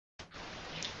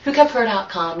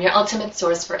HookahPro.com, your ultimate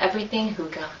source for everything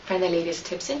hookah. Find the latest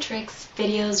tips and tricks,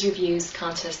 videos, reviews,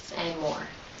 contests, and more.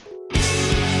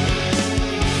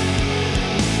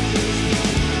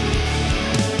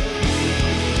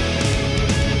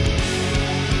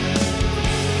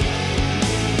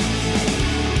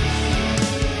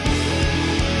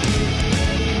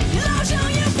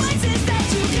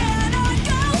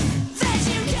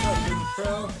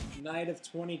 Night of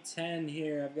 2010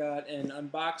 here. I've got an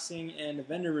unboxing and a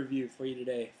vendor review for you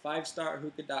today.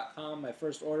 5StarHookah.com, my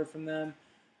first order from them.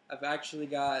 I've actually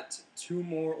got 2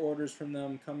 more orders from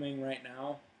them coming right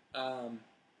now.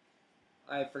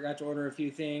 I forgot to order a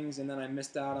few things and then I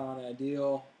missed out on a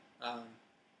deal.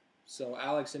 So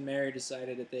Alex and Mary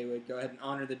decided that they would go ahead and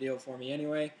honor the deal for me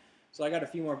anyway. So I got a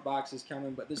few more boxes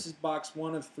coming, but this is box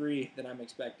 1 of 3 that I'm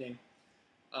expecting.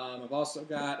 I've also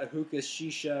got a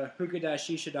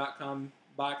hookah-shisha.com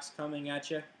box coming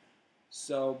at you.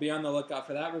 So be on the lookout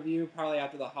for that review. Probably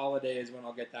after the holidays when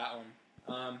I'll get that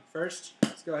one. First,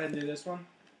 let's go ahead and do this one.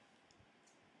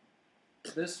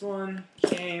 This one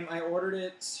came, I ordered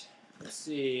it, let's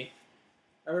see,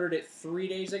 I ordered it 3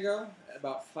 days ago at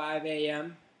about 5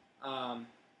 a.m. And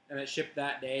it shipped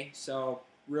that day. So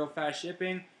real fast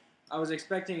shipping. I was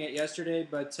expecting it yesterday,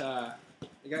 but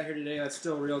I got here today. That's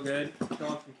still real good.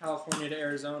 Going from California to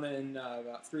Arizona in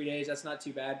about 3 days. That's not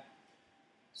too bad.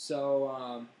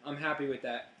 So I'm happy with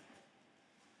that.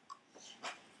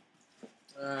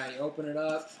 Alright, open it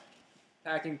up.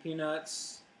 Packing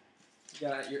peanuts. You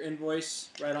got your invoice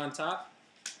right on top.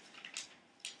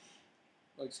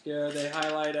 Looks good. They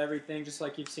highlight everything just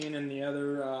like you've seen in the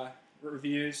other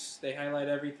reviews. They highlight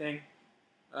everything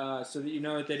so that you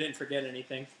know that they didn't forget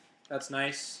anything. That's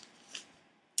nice.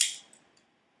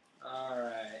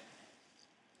 Alright.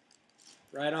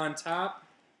 Right on top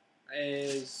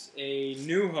is a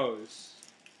new hose.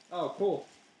 Oh, cool.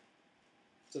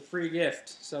 It's a free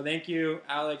gift. So thank you,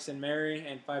 Alex and Mary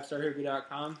and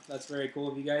 5StarHookah.com. That's very cool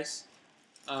of you guys.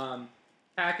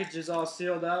 Package is all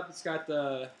sealed up. It's got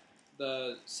the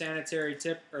sanitary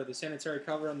tip or the sanitary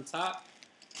cover on the top.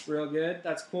 Real good.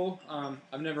 That's cool.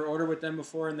 I've never ordered with them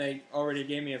before, and they already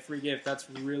gave me a free gift. That's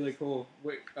really cool.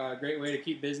 Great way to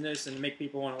keep business and make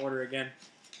people want to order again.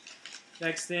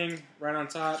 Next thing, right on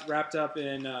top, wrapped up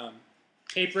in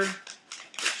paper,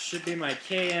 should be my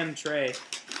KM tray.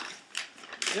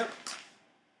 Yep.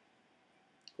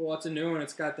 Cool. It's a new one.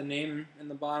 It's got the name in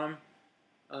the bottom.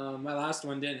 My last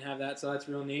one didn't have that, so that's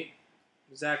real neat.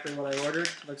 Exactly what I ordered.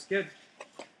 Looks good.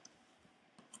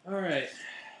 All right.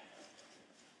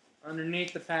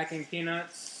 Underneath the packing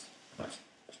peanuts,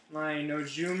 my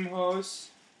Nojum hose.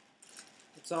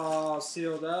 It's all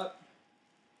sealed up.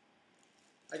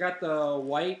 I got the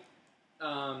white.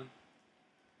 I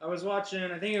was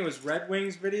watching, I think it was Red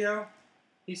Wing's video.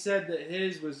 He said that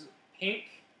his was pink,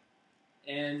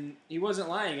 and he wasn't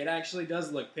lying. It actually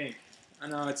does look pink. I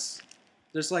know it's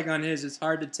just like on his. It's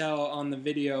hard to tell on the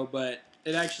video, but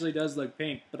it actually does look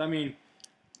pink. But I mean,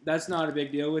 that's not a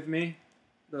big deal with me.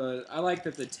 I like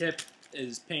that the tip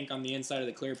is pink on the inside of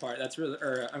the clear part. That's really,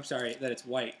 or I'm sorry, that it's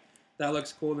white. That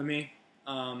looks cool to me.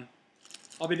 I'll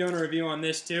be doing a review on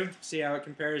this too, see how it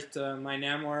compares to my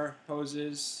Namor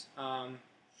hoses.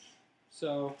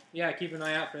 So yeah, keep an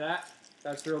eye out for that.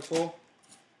 That's real cool.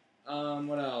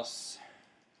 What else?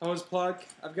 Hose plug.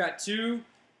 I've got two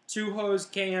hose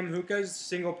KM hookahs,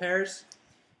 single pairs,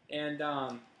 and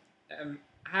I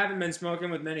haven't been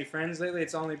smoking with many friends lately.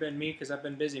 It's only been me because I've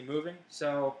been busy moving.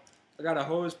 So I got a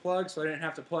hose plug, so I didn't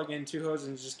have to plug in 2 hoses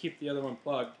and just keep the other one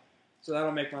plugged. So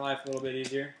that'll make my life a little bit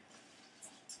easier.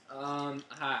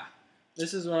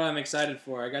 This is what I'm excited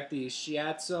for. I got these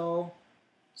Shiatsu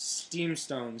steam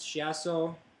stones.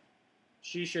 Shisha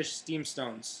steam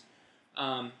stones.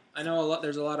 I know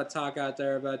there's a lot of talk out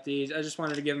there about these. I just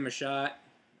wanted to give them a shot.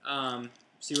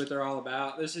 See what they're all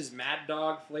about. This is Mad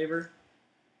Dog flavor.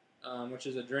 Which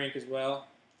is a drink as well.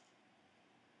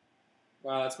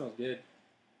 Wow, that smells good.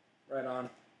 Right on.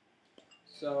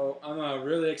 So I'm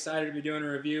really excited to be doing a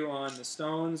review on the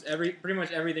stones. Pretty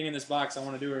much everything in this box I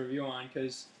want to do a review on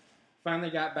because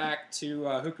finally got back to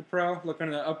HookahPro,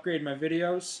 looking to upgrade my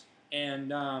videos and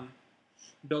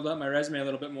build up my resume a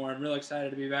little bit more. I'm real excited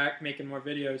to be back making more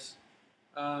videos.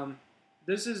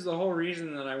 This is the whole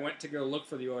reason that I went to go look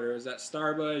for the order, is that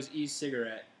Starbuzz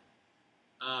e-cigarette.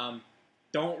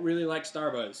 Don't really like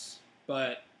Starbuzz,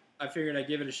 but I figured I'd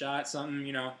give it a shot. Something,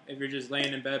 you know, if you're just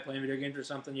laying in bed playing video games or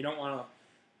something, you don't want to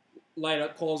light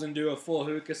up coals and do a full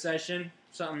hookah session.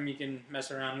 Something you can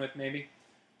mess around with maybe.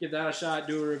 Give that a shot,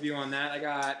 do a review on that. I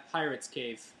got Pirate's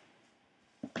Cave.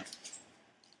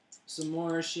 Some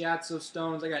more Shiatsu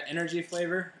stones. I got energy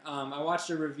flavor. I watched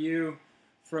a review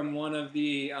from one of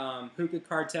the Hookah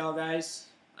Cartel guys.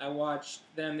 I watched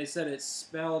them. They said it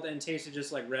smelled and tasted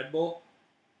just like Red Bull.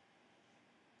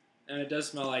 And it does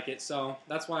smell like it, so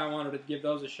that's why I wanted to give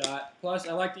those a shot. Plus,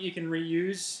 I like that you can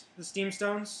reuse the steam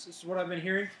stones. This is what I've been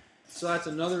hearing. So that's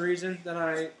another reason that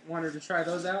I wanted to try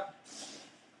those out.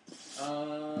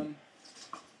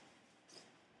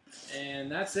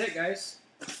 And that's it, guys.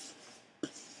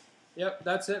 Yep,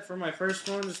 that's it for my first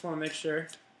one. Just want to make sure.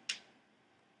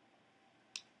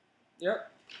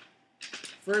 Yep.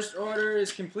 First order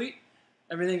is complete.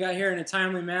 Everything got here in a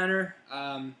timely manner.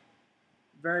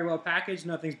 Very well packaged.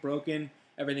 Nothing's broken.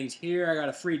 Everything's here. I got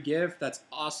a free gift. That's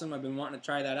awesome. I've been wanting to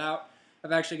try that out.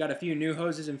 I've actually got a few new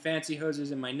hoses and fancy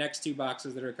hoses in my next 2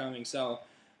 boxes that are coming. So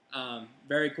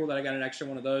very cool that I got an extra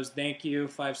one of those. Thank you,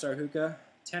 5-Star Hookah.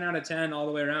 10 out of 10 all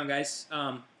the way around, guys.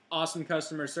 Awesome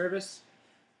customer service.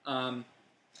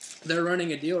 They're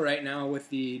running a deal right now with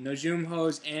the Nojoom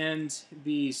hose and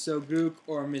the Soguk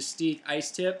or Mystique ice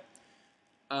tip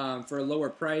for a lower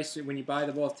price when you buy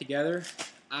them both together.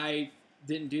 I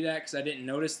didn't do that because I didn't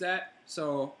notice that.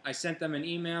 So I sent them an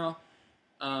email.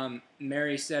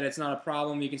 Mary said it's not a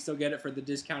problem. You can still get it for the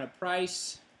discounted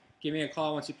price. Give me a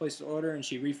call once you place the order, and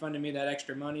she refunded me that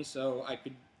extra money so I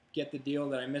could get the deal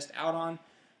that I missed out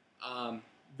on.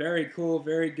 Very cool,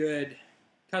 very good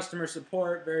customer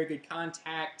support, very good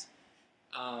contact,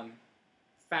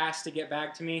 fast to get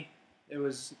back to me. It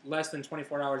was less than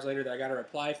 24 hours later that I got a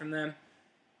reply from them.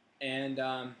 And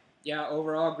yeah,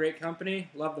 overall, great company.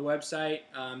 Love the website.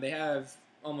 They have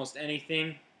almost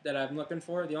anything that I'm looking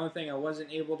for. The only thing I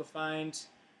wasn't able to find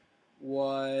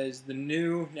was the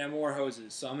new Namor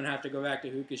hoses. So I'm going to have to go back to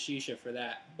Hookah Shisha for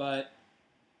that. But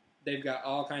they've got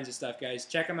all kinds of stuff, guys.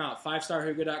 Check them out,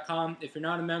 5StarHookah.com. If you're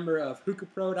not a member of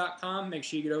HookahPro.com, make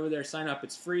sure you get over there, sign up.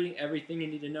 It's free. Everything you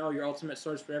need to know, your ultimate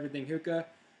source for everything Hookah.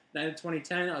 Night of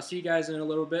 2010. I'll see you guys in a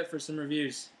little bit for some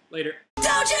reviews. Later.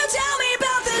 Don't you tell me